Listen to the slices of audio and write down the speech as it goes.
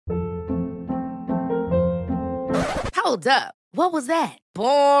Hold up. What was that?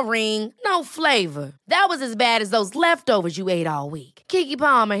 Boring. No flavor. That was as bad as those leftovers you ate all week. Keke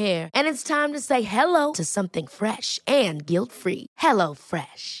Palmer here. And it's time to say hello to something fresh and guilt-free. Hello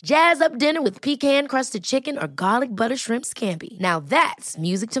Fresh. Jazz up dinner with pecan-crusted chicken or garlic butter shrimp scampi. Now that's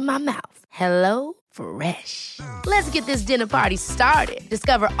music to my mouth. Hello Fresh. Let's get this dinner party started.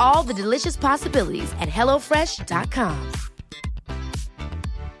 Discover all the delicious possibilities at hellofresh.com.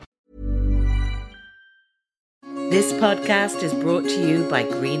 This podcast is brought to you by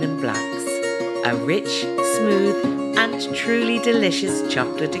Green and Blacks, a rich, smooth and truly delicious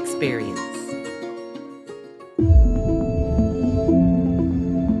chocolate experience.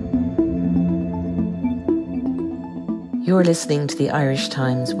 You're listening to the Irish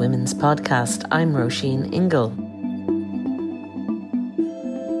Times Women's Podcast. I'm Roisin Ingle.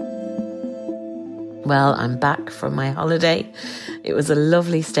 Well, I'm back from my holiday. It was a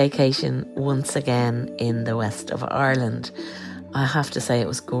lovely staycation once again in the west of Ireland. I have to say it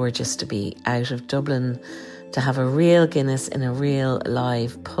was gorgeous to be out of Dublin, to have a real Guinness in a real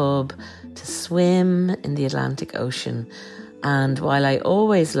live pub, to swim in the Atlantic Ocean. And while I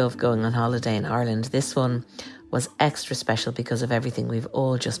always love going on holiday in Ireland, this one was extra special because of everything we've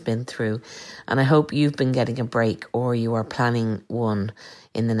all just been through. And I hope you've been getting a break or you are planning one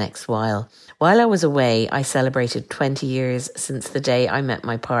in the next while. While I was away, I celebrated 20 years since the day I met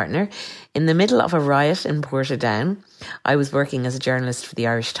my partner in the middle of a riot in Portadown. I was working as a journalist for the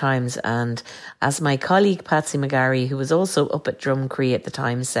Irish Times, and as my colleague Patsy McGarry, who was also up at Drumcree at the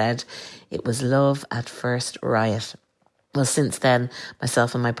time, said, it was love at first riot. Well, since then,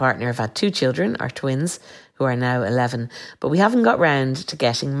 myself and my partner have had 2 children, our twins, who are now 11, but we haven't got round to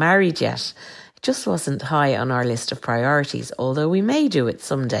getting married yet. It just wasn't high on our list of priorities, although we may do it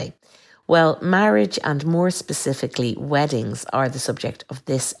someday. Well, marriage and more specifically weddings are the subject of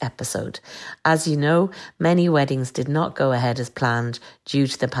this episode. As you know, many weddings did not go ahead as planned due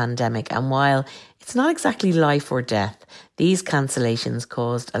to the pandemic, and while it's not exactly life or death, these cancellations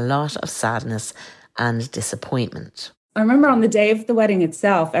caused a lot of sadness and disappointment. I remember on the day of the wedding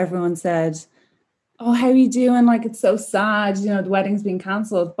itself, everyone said, oh, how are you doing? Like, it's so sad, you know, the wedding's been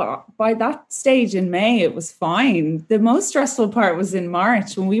cancelled. But by that stage in May, it was fine. The most stressful part was in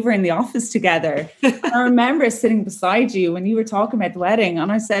March when we were in the office together. I remember sitting beside you when you were talking about the wedding.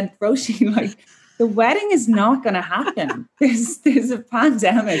 And I said, Roisin, like, the wedding is not going to happen. There's a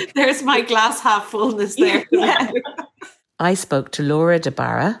pandemic. There's my glass half fullness there. Yeah. I spoke to Laura de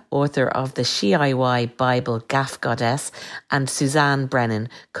Barra, author of the Shiiy Bible Gaff Goddess, and Suzanne Brennan,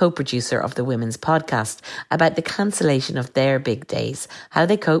 co-producer of the Women's Podcast, about the cancellation of their big days, how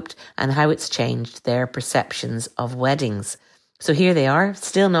they coped and how it's changed their perceptions of weddings. So here they are,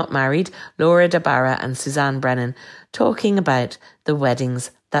 still not married, Laura de Barra and Suzanne Brennan, talking about the weddings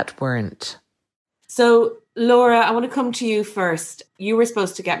that weren't. So Laura, I want to come to you first. You were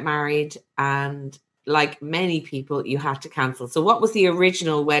supposed to get married and like many people, you had to cancel. So what was the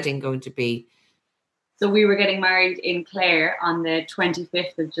original wedding going to be? So we were getting married in Clare on the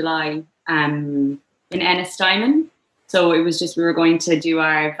 25th of July in Ennistimon. So it was just, we were going to do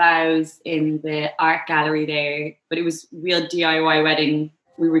our vows in the art gallery there, but it was real DIY wedding.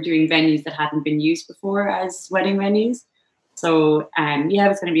 We were doing venues that hadn't been used before as wedding venues. So it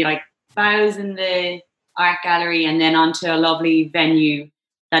was going to be like vows in the art gallery and then onto a lovely venue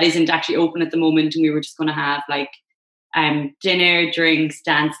that isn't actually open at the moment, and we were just going to have like dinner, drinks,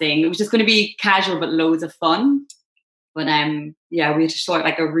 dancing. It was just going to be casual but loads of fun. But we had to sort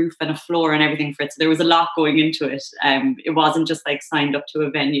like a roof and a floor and everything for it. So there was a lot going into it. It wasn't just like signed up to a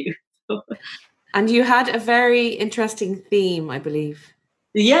venue. And you had a very interesting theme, I believe.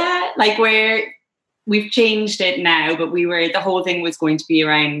 Yeah, like we've changed it now, but the whole thing was going to be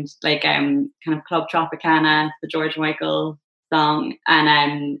around like kind of Club Tropicana, the George Michael song, and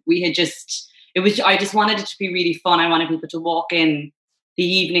I just wanted it to be really fun. I wanted people to walk in the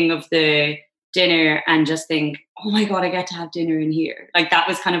evening of the dinner and just think, oh my God, I get to have dinner in here. Like that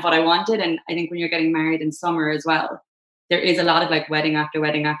was kind of what I wanted. And I think when you're getting married in summer as well, there is a lot of like wedding after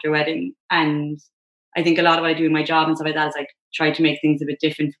wedding after wedding. And I think a lot of what I do in my job and stuff like that is like try to make things a bit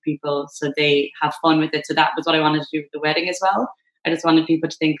different for people so they have fun with it. So that was what I wanted to do with the wedding as well. I just wanted people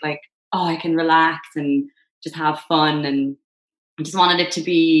to think like, oh, I can relax and just have fun, and I just wanted it to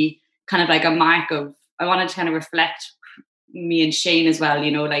be kind of like a mark of, I wanted to kind of reflect me and Shane as well, you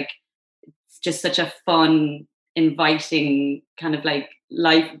know, like it's just such a fun, inviting kind of like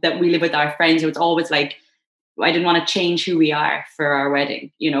life that we live with our friends. So it's always like, I didn't want to change who we are for our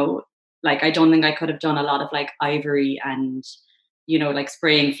wedding, you know, like I don't think I could have done a lot of like ivory and, you know, like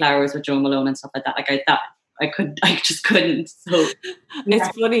spraying flowers with Joe Malone and stuff like that. Like I just couldn't. So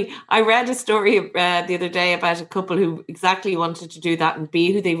It's funny. I read a story the other day about a couple who exactly wanted to do that and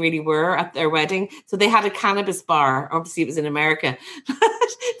be who they really were at their wedding. So they had a cannabis bar. Obviously, it was in America.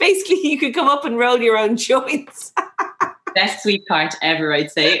 Basically, you could come up and roll your own joints. Best sweet part ever,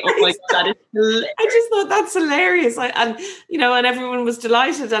 I'd say. Oh my God, that is hilarious. I just thought that's hilarious. And everyone was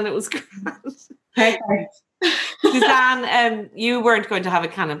delighted and it was great. Perfect. Suzanne, you weren't going to have a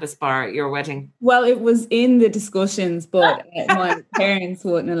cannabis bar at your wedding. Well, it was in the discussions, but my parents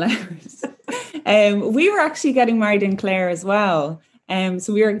wouldn't allow it. We were actually getting married in Clare as well.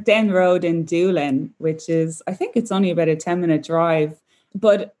 So we were down the road in Doolin, which is, I think it's only about a 10-minute drive.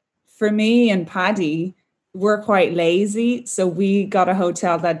 But for me and Paddy, we're quite lazy. So we got a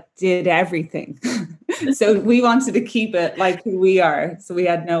hotel that did everything. So we wanted to keep it like who we are. So we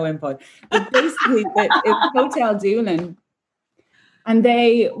had no input. But basically, it was Hotel Doolin. And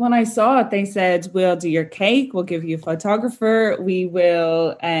when I saw it, they said, we'll do your cake. We'll give you a photographer.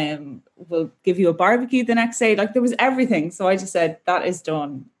 We'll give you a barbecue the next day. Like there was everything. So I just said, that is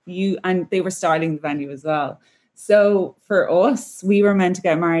done. And they were styling the venue as well. So for us, we were meant to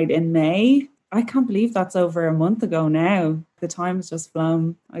get married in May. I can't believe that's over a month ago now. The time has just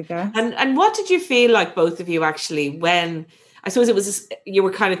flown, I guess. And what did you feel like, both of you, actually, when, I suppose it was, you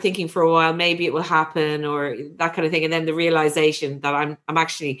were kind of thinking for a while, maybe it will happen or that kind of thing. And then the realization that I'm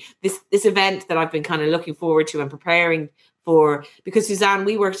actually, this event that I've been kind of looking forward to and preparing for, because Suzanne,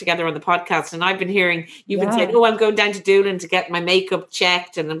 we work together on the podcast and I've been hearing, you've been saying, I'm going down to Doolin to get my makeup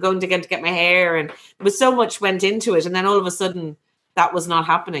checked and I'm going to get my hair. And there was so much went into it. And then all of a sudden that was not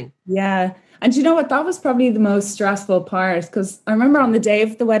happening. Yeah. And you know what? That was probably the most stressful part, because I remember on the day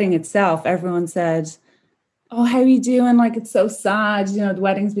of the wedding itself, everyone said, oh, how are you doing? Like, it's so sad, the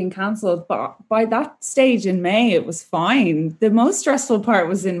wedding's been cancelled. But by that stage in May, it was fine. The most stressful part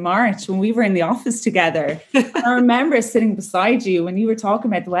was in March when we were in the office together. And I remember sitting beside you when you were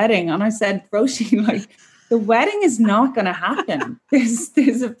talking about the wedding. And I said, Roisin, like, the wedding is not going to happen.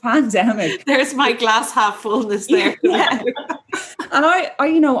 There's a pandemic. There's my glass half fullness there. Yeah. And I,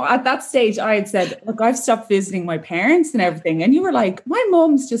 at that stage, I had said, look, I've stopped visiting my parents and everything. And you were like, my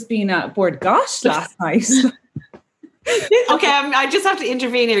mum's just been at Bord Gosh last night. Okay, I just have to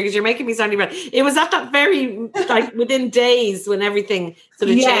intervene here because you're making me sound bad. It was at that very, like, within days when everything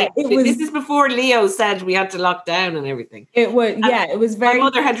sort of changed. This is before Leo said we had to lock down and everything. It was very... My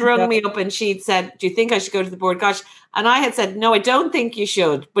mother had rung me up and she'd said, do you think I should go to the Bord Gosh? And I had said, no, I don't think you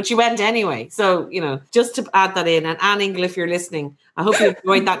should. But you went anyway. So, just to add that in. And Anne Ingle, if you're listening, I hope you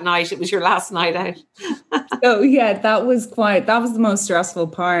enjoyed that night. It was your last night out. So, yeah, that was the most stressful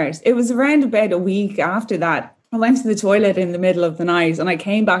part. It was around about a week after that. I went to the toilet in the middle of the night and I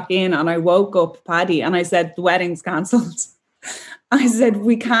came back in and I woke up Paddy and I said, the wedding's cancelled. I said,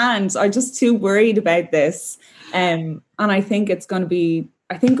 we can't. I'm just too worried about this. And I think it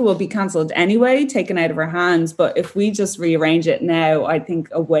will be cancelled anyway, taken out of our hands. But if we just rearrange it now, I think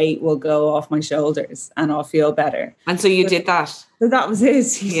a weight will go off my shoulders and I'll feel better. And so you did that. So that was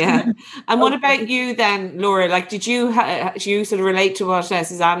it. Yeah. And what about you then, Laura? Like, did you sort of relate to what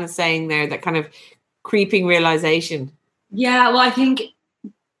Suzanne is saying there, that kind of creeping realization? Yeah, well, I think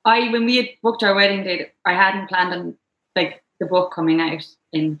when we had booked our wedding date, I hadn't planned on like the book coming out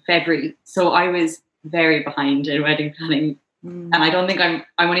in February, so I was very behind in wedding planning, and I don't think I'm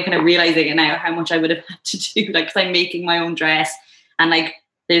only kind of realizing it now how much I would have had to do, like, because I'm making my own dress and like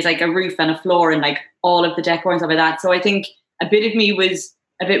there's like a roof and a floor and like all of the decor and stuff like that. So I think a bit of me was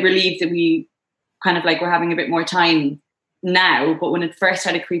a bit relieved that we kind of like were having a bit more time now, but when it first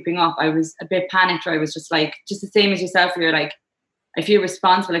started creeping up, I was a bit panicked, where I was just like, just the same as yourself, where you're like, I feel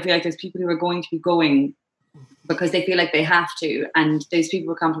responsible. I feel like there's people who are going to be going because they feel like they have to, and there's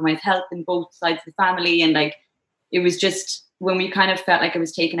people who compromise health in both sides of the family, and like it was just, when we kind of felt like it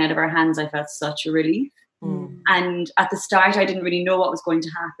was taken out of our hands, I felt such a relief. And at the start I didn't really know what was going to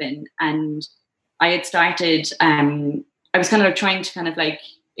happen, and I had started I was kind of like trying to kind of like,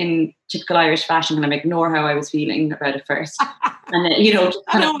 in typical Irish fashion, kind of ignore how I was feeling about it first. And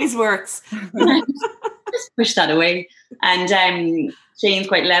that always works. Just push that away. And Shane's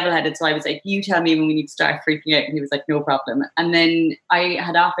quite level-headed, so I was like, you tell me when we need to start freaking out. And he was like, no problem. And then I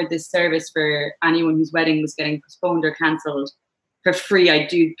had offered this service for anyone whose wedding was getting postponed or cancelled for free. I'd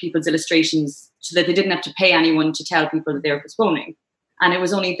do people's illustrations so that they didn't have to pay anyone to tell people that they were postponing. And it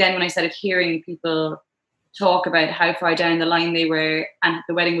was only then when I started hearing people talk about how far down the line they were and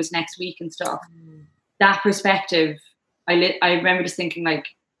the wedding was next week and stuff. That perspective, I remember just thinking like,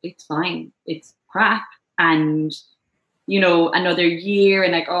 it's fine, it's crap, and another year,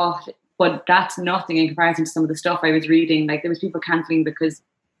 and like, oh, but that's nothing in comparison to some of the stuff I was reading. Like, there was people cancelling because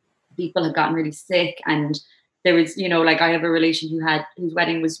people had gotten really sick, and there was, you know, like I have a relation whose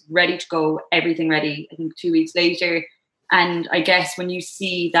wedding was ready to go, everything ready, I think 2 weeks later. And I guess when you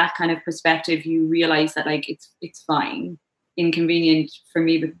see that kind of perspective, you realize that like it's fine. Inconvenient for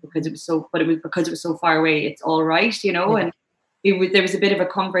me because it was so far away, it's all right, you know. And there was a bit of a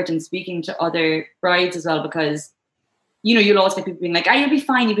comfort in speaking to other brides as well, because, you know, you'll always get people being like, you'll be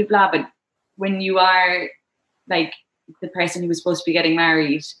fine, you'll be blah. But when you are like the person who was supposed to be getting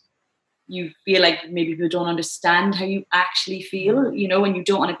married, you feel like maybe people don't understand how you actually feel, you know, and you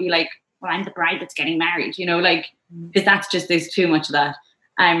don't want to be like, well, I'm the bride that's getting married, you know, like, because there's too much of that.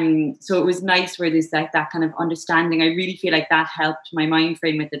 So it was nice where there's like that kind of understanding. I really feel like that helped my mind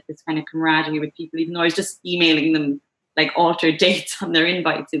frame with it, this kind of camaraderie with people, even though I was just emailing them like altered dates on their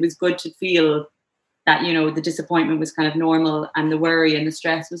invites. It was good to feel that, you know, the disappointment was kind of normal and the worry and the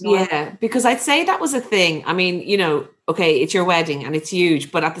stress was normal. Yeah, because I'd say that was a thing. I mean, you know, okay, it's your wedding and it's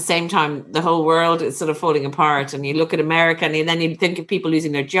huge, but at the same time, the whole world is sort of falling apart. And you look at America and then you think of people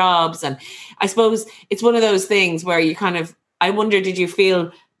losing their jobs. And I suppose it's one of those things where you kind of, I wonder, did you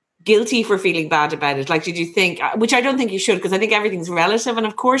feel guilty for feeling bad about it? Like, did you think, which I don't think you should, because I think everything's relative. And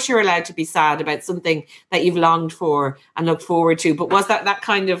of course you're allowed to be sad about something that you've longed for and looked forward to. But was that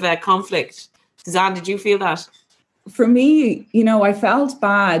kind of conflict? Suzanne, did you feel that? For me, you know, I felt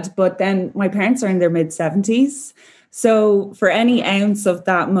bad, but then my parents are in their mid-70s. So for any ounce of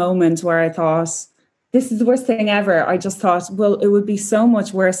that moment where I thought, this is the worst thing ever, I just thought, well, it would be so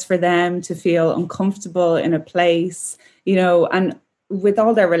much worse for them to feel uncomfortable in a place, you know, and with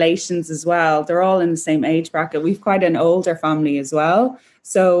all their relations as well, they're all in the same age bracket. We've quite an older family as well.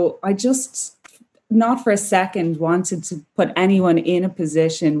 So I just, not for a second, wanted to put anyone in a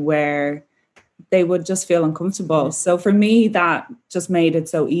position where they would just feel uncomfortable. So for me, that just made it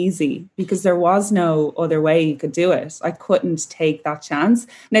so easy because there was no other way you could do it. I couldn't take that chance.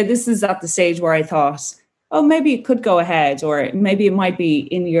 Now, this is at the stage where I thought, oh, maybe it could go ahead, or maybe it might be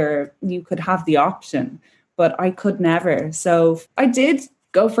you could have the option, but I could never. So I did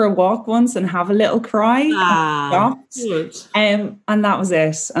go for a walk once and have a little cry. And that was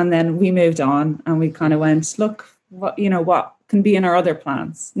it. And then we moved on and we kind of went, look, what can be in our other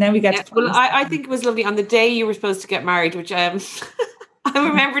plans. Now we get to well, I think it was lovely on the day you were supposed to get married, which I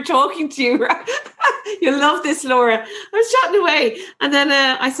remember talking to you. You'll love this, Laura. I was chatting away and then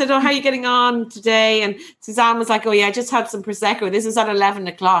I said, oh, how are you getting on today? And Suzanne was like, oh yeah, I just had some Prosecco. This was at 11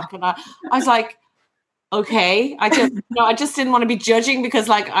 o'clock. And I was like, okay. I just didn't want to be judging because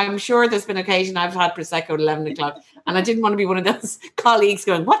like, I'm sure there's been occasion I've had Prosecco at 11 o'clock and I didn't want to be one of those colleagues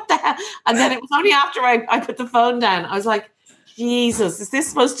going, what the hell? And then it was only after I put the phone down, I was like, Jesus, is this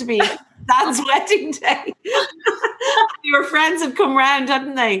supposed to be Dan's wedding day? Your friends had come round,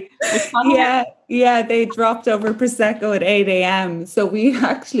 hadn't they? Yeah, they dropped over Prosecco at 8 a.m. So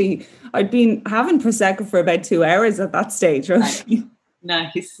I'd been having Prosecco for about 2 hours at that stage, right?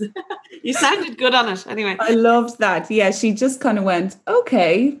 Nice. You sounded good on it anyway. I loved that. Yeah, she just kind of went,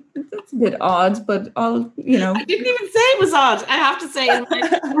 okay, that's a bit odd, but I didn't even say it was odd. I have to say,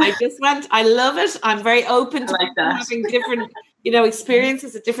 I just went, I love it. I'm very open to having different,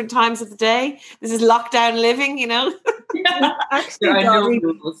 experiences at different times of the day. This is lockdown living, Actually,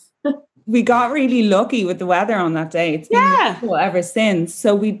 we got really lucky with the weather on that day. It's been beautiful ever since.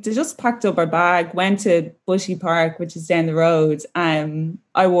 So we just packed up our bag, went to Bushy Park, which is down the road.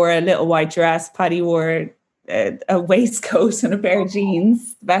 I wore a little white dress. Paddy wore a waistcoat and a pair of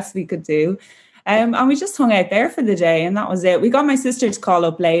jeans, the best we could do. And we just hung out there for the day and that was it. We got my sister to call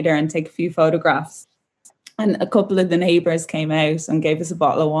up later and take a few photographs. And a couple of the neighbours came out and gave us a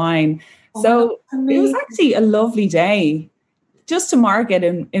bottle of wine. So it was actually a lovely day. Just to mark it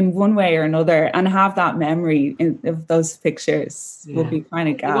in one way or another and have that memory of those pictures will be kind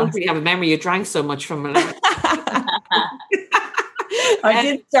of gas. You won't really have a memory. You drank so much from it. I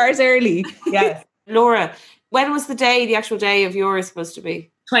did start early. Yes. Laura, when was the actual day of yours supposed to be?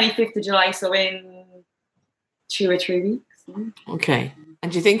 25th of July, so in 2 or 3 weeks. Okay.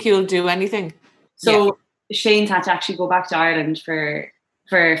 And do you think you'll do anything? So Shane's had to actually go back to Ireland for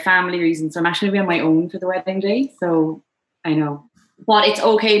family reasons. So I'm actually going to be on my own for the wedding day. So I know, but it's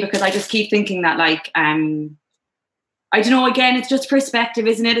okay because I just keep thinking that I don't know, again, it's just perspective,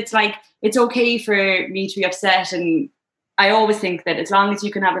 isn't it? It's like, it's okay for me to be upset. And I always think that as long as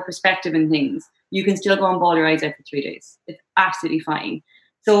you can have a perspective in things, you can still go and bawl your eyes out for 3 days. It's absolutely fine.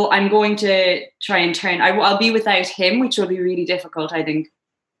 So I'm going to try and I'll be without him, which will be really difficult, I think.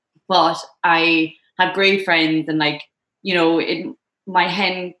 But I have great friends and my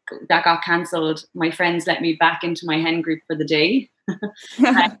hen that got cancelled, my friends let me back into my hen group for the day.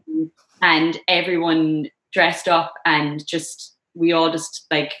 and everyone dressed up and we all just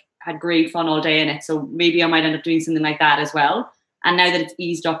had great fun all day in it. So maybe I might end up doing something like that as well. And now that it's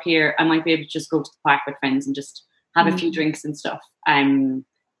eased up here, I might be able to just go to the park with friends and just have a few drinks and stuff.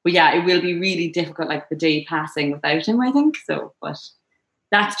 But yeah, it will be really difficult, like the day passing without him, I think. So, but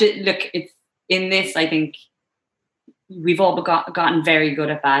that's just, look, it's in this, I think we've all gotten very good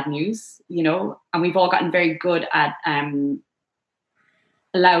at bad news, you know, and we've all gotten very good at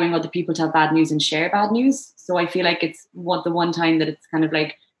allowing other people to have bad news and share bad news. So I feel like it's the one time that it's kind of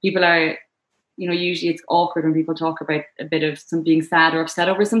like people are, you know, usually it's awkward when people talk about a bit of some being sad or upset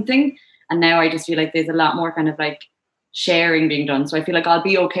over something. And now I just feel like there's a lot more kind of like sharing being done. So I feel like I'll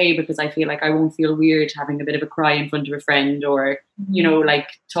be okay because I feel like I won't feel weird having a bit of a cry in front of a friend or, you know, like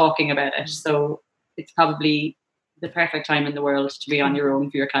talking about it. So it's probably the perfect time in the world to be on your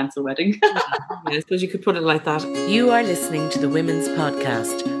own for your cancel wedding. Yeah, I suppose you could put it like that. You are listening to the Women's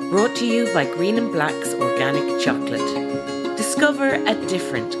Podcast, brought to you by Green and Black's Organic Chocolate. Discover a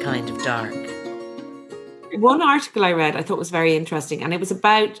different kind of dark. One article I read I thought was very interesting, and it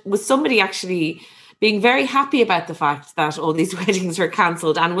was somebody actually being very happy about the fact that all these weddings are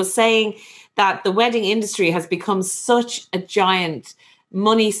cancelled, and was saying that the wedding industry has become such a giant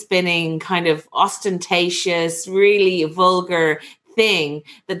money spinning, kind of ostentatious, really vulgar thing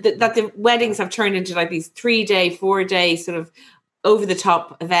that the weddings have turned into like these 3-day, 4-day sort of over the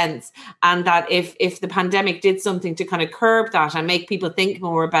top events. And that if the pandemic did something to kind of curb that and make people think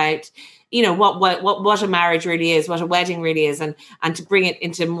more about, you know, what a marriage really is, what a wedding really is, and to bring it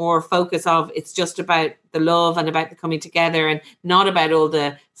into more focus of it's just about the love and about the coming together and not about all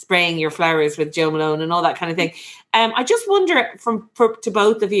the spraying your flowers with Joe Malone and all that kind of thing. I just wonder to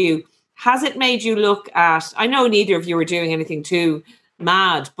both of you, has it made you look at, I know neither of you are doing anything too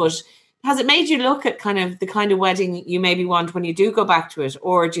mad, but has it made you look at kind of the kind of wedding you maybe want when you do go back to it?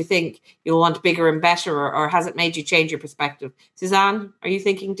 Or do you think you'll want bigger and better, or has it made you change your perspective? Suzanne, are you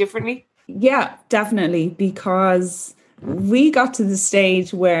thinking differently? Yeah, definitely, because we got to the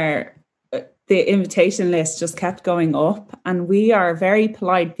stage where the invitation list just kept going up, and we are very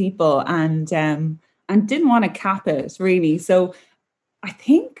polite people and didn't want to cap it really. So I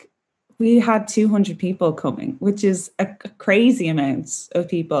think we had 200 people coming, which is a crazy amount of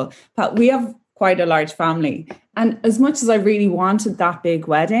people. But we have quite a large family. And as much as I really wanted that big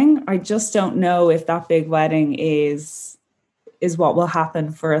wedding, I just don't know if that big wedding is what will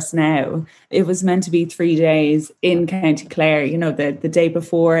happen for us now. It was meant to be 3 days in County Clare, you know, the day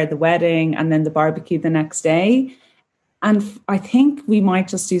before the wedding and then the barbecue the next day. And I think we might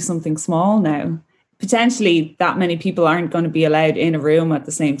just do something small now. Potentially that many people aren't going to be allowed in a room at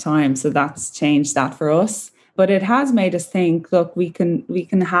the same time. So that's changed that for us. But it has made us think, look, we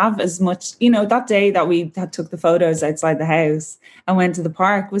can have as much, you know, that day that we took the photos outside the house and went to the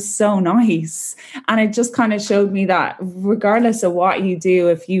park was so nice. And it just kind of showed me that regardless of what you do,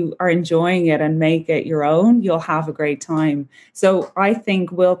 if you are enjoying it and make it your own, you'll have a great time. So I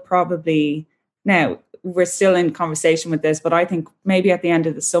think we'll probably, now we're still in conversation with this, but I think maybe at the end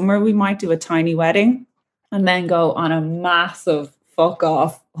of the summer, we might do a tiny wedding and then go on a massive fuck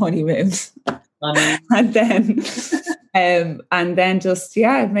off honeymoon. and then just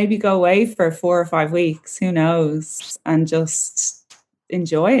maybe go away for 4 or 5 weeks, who knows, and just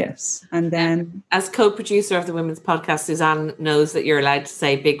enjoy it. And then, as co-producer of the Women's Podcast, Suzanne knows that you're allowed to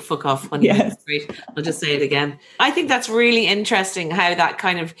say big fuck off honeymoon. Yes. Great. I'll just say it again. I think that's really interesting how that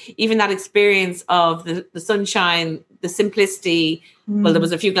kind of, even that experience of the sunshine, the simplicity. Well, there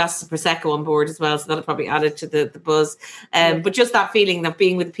was a few glasses of Prosecco on board as well, so that probably added to the buzz. But just that feeling of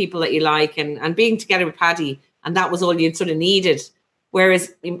being with the people that you like and being together with Paddy, and that was all you sort of needed.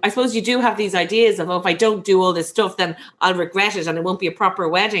 Whereas I suppose you do have these ideas of, if I don't do all this stuff, then I'll regret it and it won't be a proper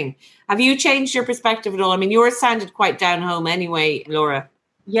wedding. Have you changed your perspective at all? I mean, yours sounded quite down home anyway, Laura.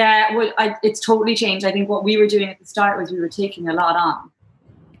 Yeah, well, it's totally changed. I think what we were doing at the start was we were taking a lot on.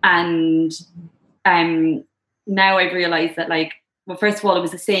 And now I've realised that, like, well, first of all, it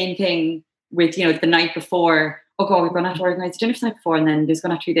was the same thing with, you know, the night before. Oh God, we're going to have to organise dinner for the night before, and then there's going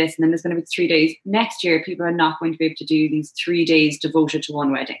to have to be this, and then there's going to be 3 days. Next year, people are not going to be able to do these 3 days devoted to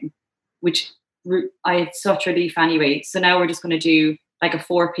one wedding, which I had such relief anyway. So now we're just going to do like a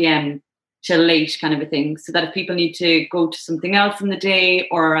 4 p.m. till late kind of a thing, so that if people need to go to something else in the day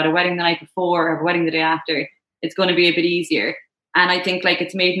or at a wedding the night before or a wedding the day after, it's going to be a bit easier. And I think, like,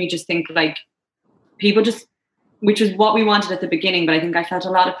 it's made me just think, like, people just, which was what we wanted at the beginning, but I think I felt a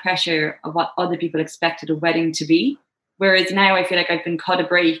lot of pressure of what other people expected a wedding to be. Whereas now I feel like I've been cut a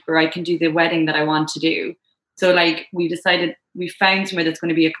break where I can do the wedding that I want to do. So, like, we found somewhere that's going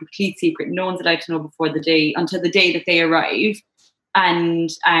to be a complete secret. No one's allowed to know before the day, until the day that they arrive.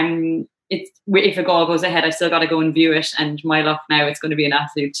 And if it all goes ahead, I still got to go and view it. And my luck now, it's going to be an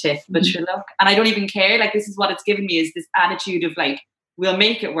absolute tip. But sure, look, and I don't even care. Like, this is what it's given me, is this attitude of like, we'll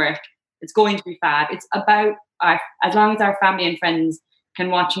make it work. It's going to be fab. It's about as long as our family and friends can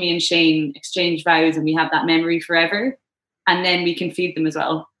watch me and Shane exchange vows and we have that memory forever, and then we can feed them as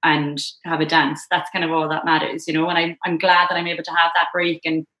well and have a dance. That's kind of all that matters, you know. And I'm glad that I'm able to have that break.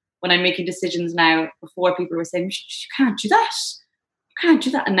 And when I'm making decisions now, before people were saying, you can't do that. You can't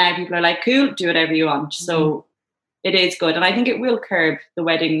do that. And now people are like, cool, do whatever you want. So it is good. And I think it will curb the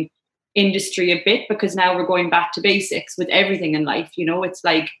wedding industry a bit, because now we're going back to basics with everything in life. You know, it's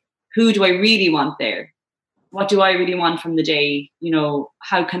like, who do I really want there? What do I really want from the day? You know,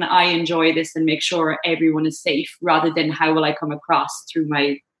 how can I enjoy this and make sure everyone is safe, rather than how will I come across through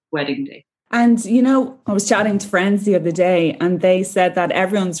my wedding day? And, you know, I was chatting to friends the other day and they said that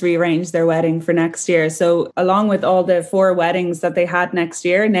everyone's rearranged their wedding for next year. So along with all the 4 weddings that they had next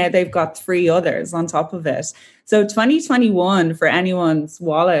year, now they've got 3 others on top of it. So 2021 for anyone's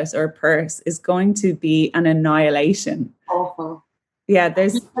wallet or purse is going to be an annihilation. Awful. Yeah,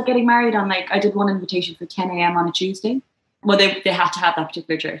 there's getting married on, like, I did one invitation for 10 a.m. on a Tuesday. Well, they have to have that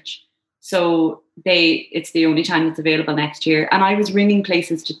particular church. So it's the only time that's available next year. And I was ringing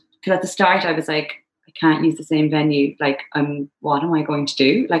places because at the start I was like, I can't use the same venue. Like, what am I going to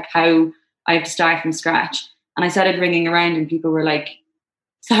do? Like, how I have to start from scratch. And I started ringing around and people were like,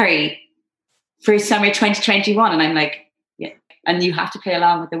 sorry, for summer 2021. And I'm like, yeah. And you have to play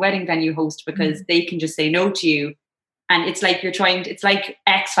along with the wedding venue host, because they can just say no to you. And it's like it's like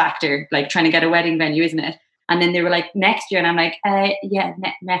X Factor, like trying to get a wedding venue, isn't it? And then they were like, next year. And I'm like, yeah,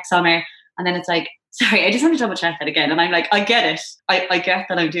 next summer. And then it's like, sorry, I just want to double check that again. And I'm like, I get it. I get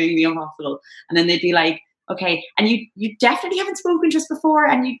that I'm doing the impossible. And then they'd be like, okay, and you definitely haven't spoken to us before,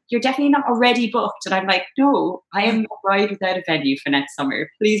 and you're definitely not already booked. And I'm like, no, I am not bride without a venue for next summer.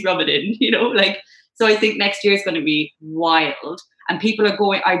 Please rub it in, you know, like. So I think next year is going to be wild, and people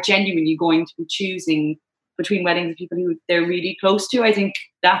are genuinely going to be choosing between weddings of people who they're really close to. I think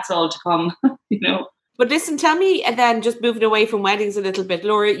that's all to come, you know. But listen, tell me then, just moving away from weddings a little bit,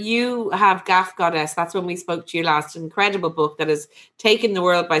 Laura, you have Gaff Goddess. That's when we spoke to you last. An incredible book that has taken the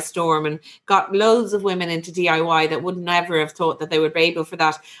world by storm and got loads of women into DIY that would never have thought that they would be able for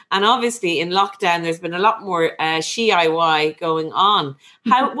that. And obviously in lockdown, there's been a lot more DIY going on.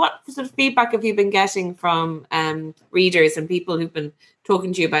 What sort of feedback have you been getting from readers and people who've been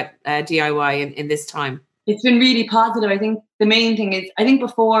talking to you about DIY in this time? It's been really positive. I think the main thing is, I think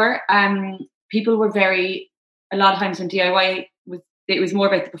before, people were a lot of times when DIY it was more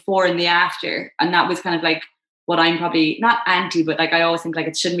about the before and the after. And that was kind of like what I'm probably not anti, but like, I always think like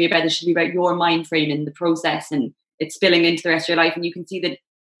it should be about your mind frame in the process, and it's spilling into the rest of your life. And you can see that,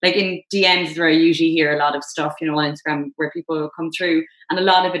 like, in DMs where I usually hear a lot of stuff, you know, on Instagram where people come through. And a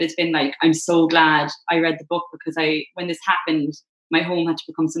lot of it has been like, I'm so glad I read the book, because when this happened, my home had to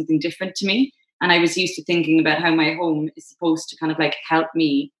become something different to me. And I was used to thinking about how my home is supposed to kind of like help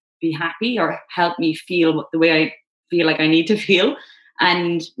me be happy or help me feel the way I feel like I need to feel.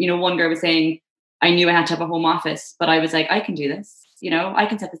 And, you know, one girl was saying, I knew I had to have a home office, but I was like, I can do this. You know, I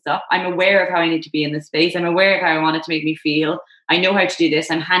can set this up. I'm aware of how I need to be in this space. I'm aware of how I want it to make me feel. I know how to do this.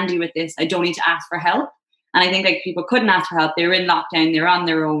 I'm handy with this. I don't need to ask for help. And I think like people couldn't ask for help. They were in lockdown. They're on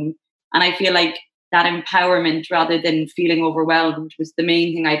their own. And I feel like that empowerment rather than feeling overwhelmed was the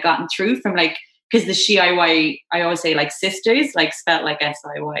main thing I'd gotten through from, like, because the DIY, I always say like sisters, like spelled like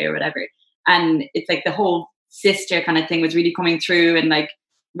SIY or whatever. And it's like the whole sister kind of thing was really coming through. And like,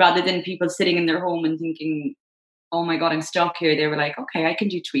 rather than people sitting in their home and thinking, oh my God, I'm stuck here, they were like, okay, I can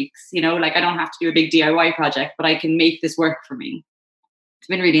do tweaks, you know, like I don't have to do a big DIY project, but I can make this work for me. It's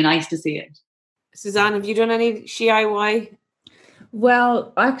been really nice to see it. Suzanne, have you done any DIY?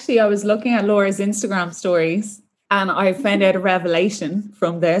 Well, actually, I was looking at Laura's Instagram stories and I found out a revelation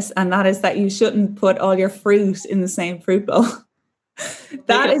from this, and that is that you shouldn't put all your fruit in the same fruit bowl.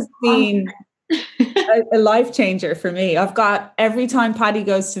 That has been a life changer for me. Every time Paddy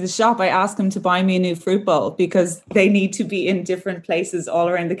goes to the shop, I ask him to buy me a new fruit bowl because they need to be in different places all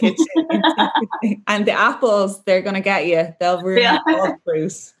around the kitchen. And the apples, they're going to get you. They'll ruin all the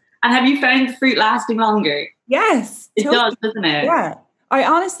fruit. And have you found the fruit lasting longer? Yes. It does, doesn't it? Yeah. I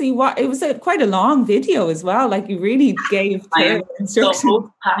honestly, it was quite a long video as well. Like you really gave instructions.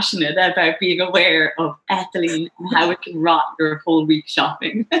 So passionate about being aware of ethylene and how it can rot your whole week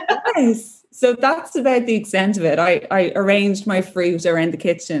shopping. Yes. So that's about the extent of it. I arranged my fruit around the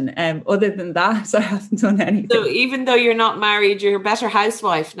kitchen. Other than that, I haven't done anything. So even though you're not married, you're a better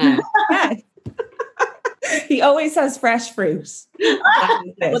housewife now. Yes. He always has fresh fruit.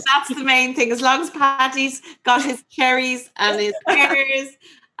 Well, that's the main thing. As long as Paddy's got his cherries and his pears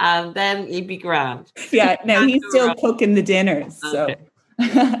and then you'll be grand. Yeah, no, he's still cooking the dinners. So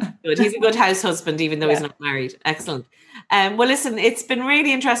good. He's a good house husband, even though he's not married. Excellent. Well, listen, it's been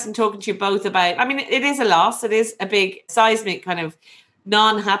really interesting talking to you both about, I mean, it is a loss. It is a big seismic kind of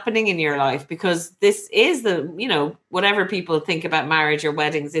non-happening in your life, because this is the, you know, whatever people think about marriage or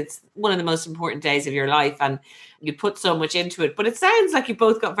weddings, it's one of the most important days of your life, and you put so much into it. But it sounds like you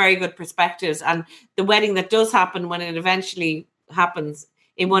both got very good perspectives, and the wedding that does happen, when it eventually happens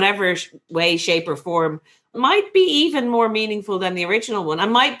in whatever way, shape or form, might be even more meaningful than the original one,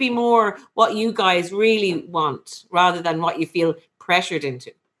 and might be more what you guys really want rather than what you feel pressured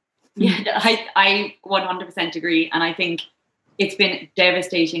into. Yeah, I 100% agree. And I think it's been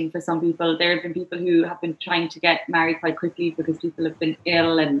devastating for some people. There have been people who have been trying to get married quite quickly because people have been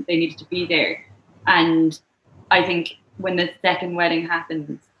ill and they needed to be there. And I think when the second wedding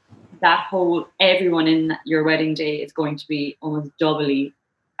happens, everyone in your wedding day is going to be almost doubly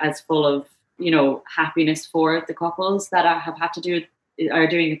as full of, you know, happiness for the couples that have had to do it, are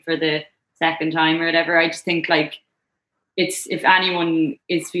doing it for the second time or whatever. I just think, like, it's, if anyone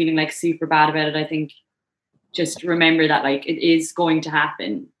is feeling like super bad about it, I think just remember that, like, it is going to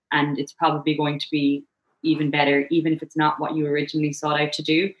happen, and it's probably going to be even better, even if it's not what you originally sought out to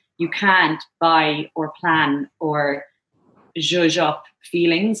do. You can't buy or plan or zhuzh up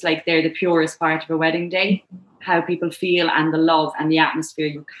feelings. Like, they're the purest part of a wedding day. How people feel and the love and the atmosphere,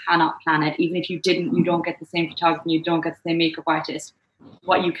 you cannot plan it. Even if you don't get the same photographer, you don't get the same makeup artist.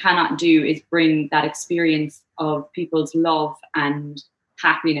 What you cannot do is bring that experience of people's love and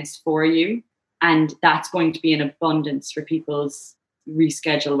happiness for you. And that's going to be in abundance for people's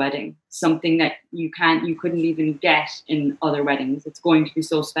reschedule wedding. Something that you couldn't even get in other weddings. It's going to be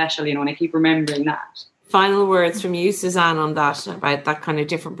so special, you know, and I keep remembering that. Final words from you, Suzanne, on that, about that kind of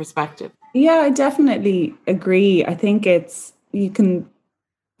different perspective. Yeah, I definitely agree. I think you can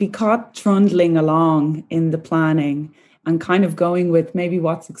be caught trundling along in the planning and kind of going with maybe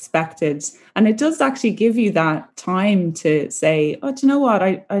what's expected. And it does actually give you that time to say, oh, do you know what?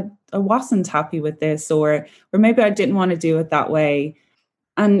 I wasn't happy with this, or maybe I didn't want to do it that way.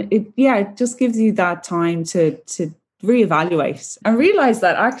 And it just gives you that time to reevaluate and realize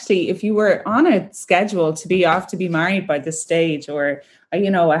that actually, if you were on a schedule to be, I have to be married by this stage, or,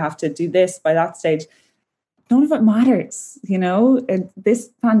 you know, I have to do this by that stage, none of it matters. You know, this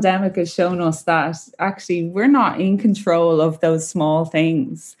pandemic has shown us that actually we're not in control of those small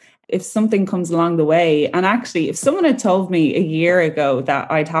things. If something comes along the way, and actually, if someone had told me a year ago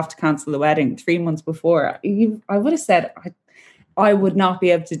that I'd have to cancel the wedding 3 months before, I would have said, I would not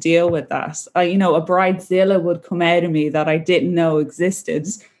be able to deal with that. You know, a bridezilla would come out of me that I didn't know existed.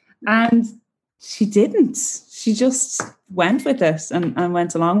 And she didn't. She just went with it and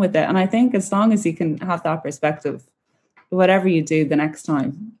went along with it. And I think as long as you can have that perspective, whatever you do the next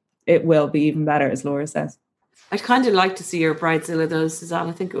time, it will be even better, as Laura says. I'd kind of like to see your bridezilla though, Suzanne.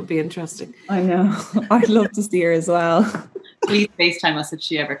 I think it would be interesting. I know. I'd love to see her as well. Please FaceTime us if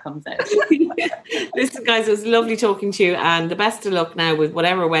she ever comes out. Listen, guys, it was lovely talking to you, and the best of luck now with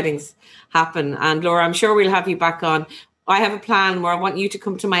whatever weddings happen. And Laura, I'm sure we'll have you back on. I have a plan where I want you to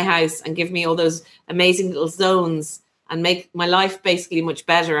come to my house and give me all those amazing little zones and make my life basically much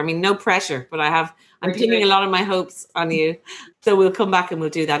better. I mean, no pressure, but I'm pinning a lot of my hopes on you. So we'll come back and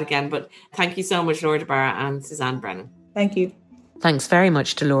we'll do that again. But thank you so much, Laura Barra and Suzanne Brennan. Thank you. Thanks very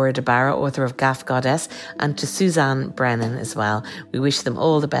much to Laura Barra, author of Gaff Goddess, and to Suzanne Brennan as well. We wish them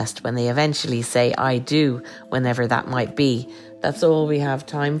all the best when they eventually say I do, whenever that might be. That's all we have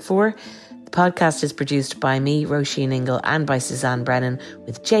time for. The podcast is produced by me, Roisin Ingle, and by Suzanne Brennan,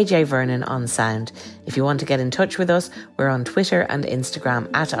 with JJ Vernon on sound. If you want to get in touch with us, we're on Twitter and Instagram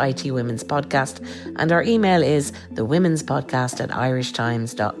at IT Women's Podcast, and our email is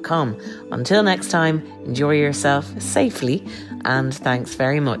thewomenspodcast@irishtimes.com. Until next time, enjoy yourself safely, and thanks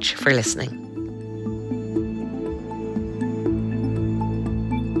very much for listening.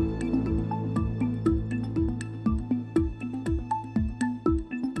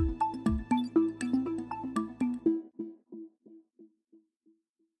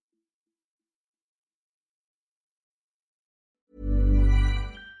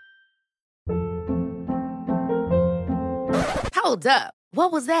 Hold up.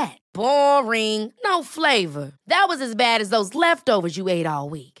 What was that? Boring. No flavor. That was as bad as those leftovers you ate all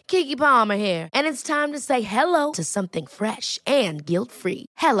week. Keke Palmer here, and it's time to say hello to something fresh and guilt-free.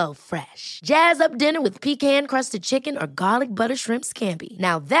 Hello Fresh. Jazz up dinner with pecan-crusted chicken or garlic butter shrimp scampi.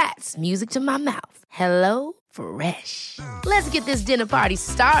 Now that's music to my mouth. Hello Fresh. Let's get this dinner party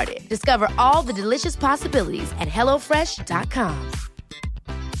started. Discover all the delicious possibilities at HelloFresh.com.